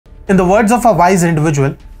In the words of a wise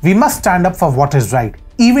individual, we must stand up for what is right,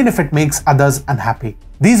 even if it makes others unhappy.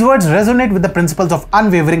 These words resonate with the principles of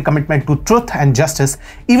unwavering commitment to truth and justice,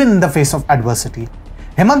 even in the face of adversity.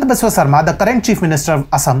 Himanta Biswa Sarma, the current Chief Minister of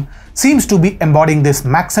Assam, seems to be embodying this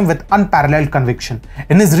maxim with unparalleled conviction.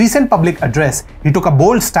 In his recent public address, he took a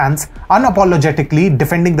bold stance, unapologetically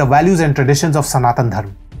defending the values and traditions of Sanatan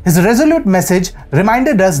Dharma. His resolute message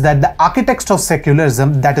reminded us that the architects of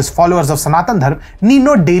secularism, that is followers of Sanatan Dharma, need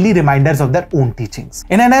no daily reminders of their own teachings.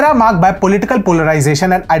 In an era marked by political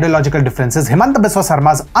polarization and ideological differences, Himanta Biswa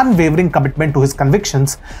Sarma's unwavering commitment to his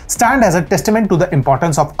convictions stand as a testament to the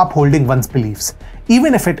importance of upholding one's beliefs,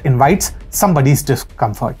 even if it invites somebody's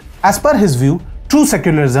discomfort. As per his view, true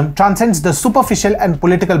secularism transcends the superficial and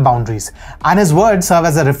political boundaries, and his words serve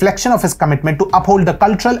as a reflection of his commitment to uphold the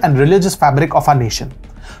cultural and religious fabric of our nation.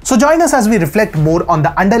 So join us as we reflect more on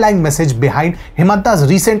the underlying message behind Himanta's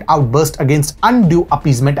recent outburst against undue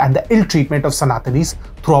appeasement and the ill treatment of Sanatanis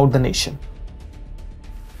throughout the nation.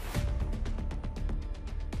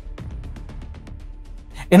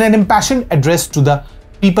 In an impassioned address to the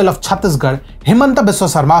people of Chhattisgarh, Himanta Biswa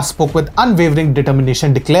Sarma spoke with unwavering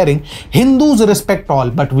determination, declaring, "Hindus respect all,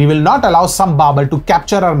 but we will not allow some barbar to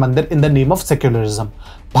capture our mandir in the name of secularism.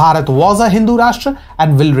 Bharat was a Hindu Rashtra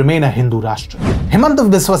and will remain a Hindu Rashtra." Himanta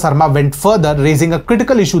Biswa Sarma went further, raising a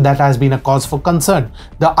critical issue that has been a cause for concern: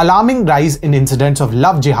 the alarming rise in incidents of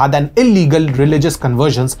love jihad and illegal religious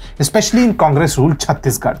conversions, especially in Congress-ruled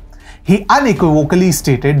Chhattisgarh. He unequivocally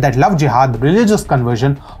stated that love jihad, religious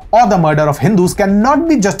conversion, or the murder of Hindus cannot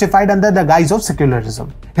be justified under the guise of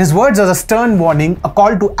secularism. His words are a stern warning, a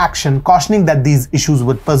call to action, cautioning that these issues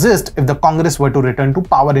would persist if the Congress were to return to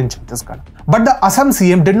power in Chhattisgarh. But the Assam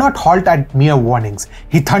CM did not halt at mere warnings.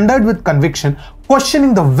 He thundered with conviction,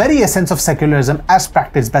 questioning the very essence of secularism as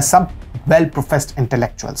practiced by some well-professed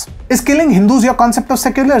intellectuals. "Is killing Hindus your concept of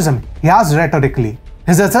secularism?" he asked rhetorically.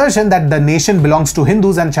 His assertion that the nation belongs to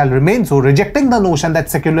Hindus and shall remain so, rejecting the notion that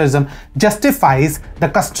secularism justifies the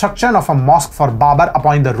construction of a mosque for Babar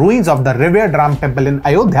upon the ruins of the revered Ram temple in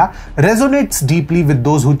Ayodhya, resonates deeply with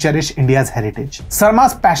those who cherish India's heritage.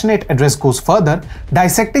 Sarma's passionate address goes further,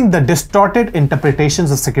 dissecting the distorted interpretations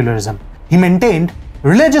of secularism. He maintained,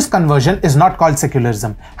 "Religious conversion is not called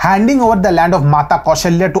secularism. Handing over the land of Mata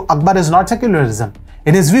Kaushalya to Akbar is not secularism."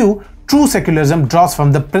 In his view, true secularism draws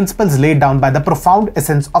from the principles laid down by the profound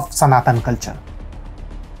essence of Sanatan culture.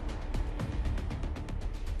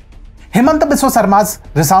 Himanta Biswa Sarma's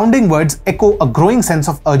resounding words echo a growing sense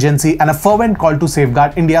of urgency and a fervent call to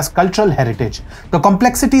safeguard India's cultural heritage. The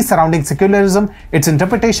complexities surrounding secularism, its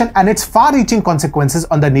interpretation, and its far-reaching consequences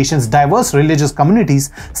on the nation's diverse religious communities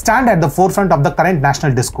stand at the forefront of the current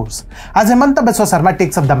national discourse. As Himanta Biswa Sarma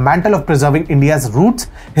takes up the mantle of preserving India's roots,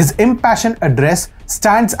 his impassioned address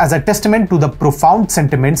stands as a testament to the profound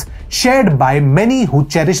sentiments shared by many who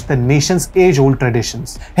cherish the nation's age-old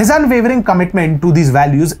traditions. His unwavering commitment to these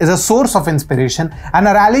values is a source of inspiration and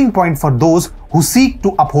a rallying point for those who seek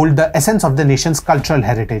to uphold the essence of the nation's cultural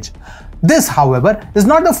heritage. This, however, is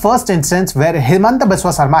not the first instance where Himanta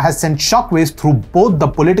Biswa Sarma has sent shockwaves through both the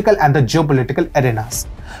political and the geopolitical arenas.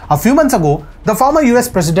 A few months ago, the former US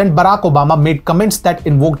President Barack Obama made comments that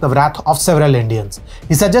invoked the wrath of several Indians.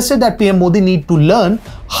 He suggested that PM Modi need to learn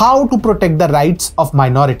how to protect the rights of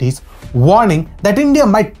minorities, warning that India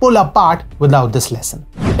might pull apart without this lesson.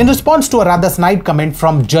 In response to a rather snide comment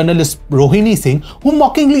from journalist Rohini Singh, who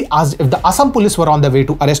mockingly asked if the Assam police were on their way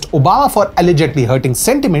to arrest Obama for allegedly hurting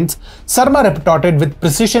sentiments, Sarma retorted with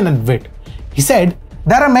precision and wit. He said,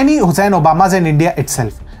 "There are many Hussein Obamas in India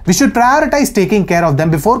itself. We should prioritize taking care of them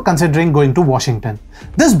before considering going to Washington."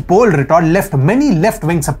 This bold retort left many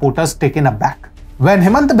left-wing supporters taken aback. When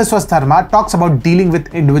Himanta Biswa Sarma talks about dealing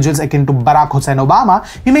with individuals akin to Barack Hussein Obama,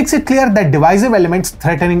 he makes it clear that divisive elements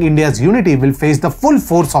threatening India's unity will face the full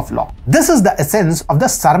force of law. This is the essence of the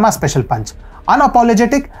Sarma special punch,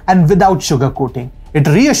 unapologetic and without sugarcoating. It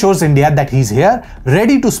reassures India that he's here,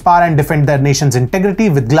 ready to spar and defend their nation's integrity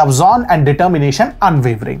with gloves on and determination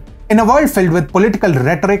unwavering. In a world filled with political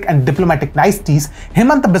rhetoric and diplomatic niceties,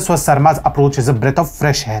 Himanta Biswa Sarma's approach is a breath of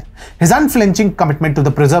fresh air. His unflinching commitment to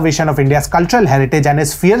the preservation of India's cultural heritage and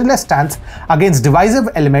his fearless stance against divisive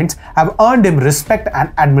elements have earned him respect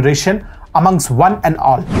and admiration amongst one and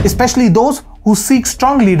all, especially those who seek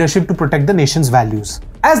strong leadership to protect the nation's values.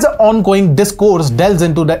 As the ongoing discourse delves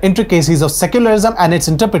into the intricacies of secularism and its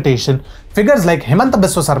interpretation, figures like Himanta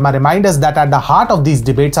Biswa Sarma remind us that at the heart of these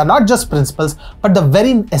debates are not just principles, but the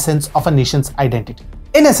very essence of a nation's identity.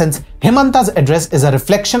 In essence, Himanta's address is a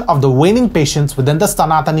reflection of the waning patience within the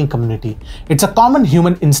Sanatani community. It's a common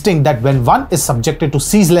human instinct that when one is subjected to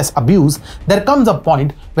ceaseless abuse, there comes a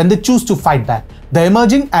point when they choose to fight back. The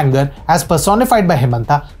emerging anger, as personified by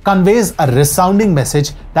Himanta, conveys a resounding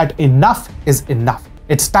message that enough is enough.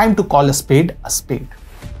 It's time to call a spade a spade.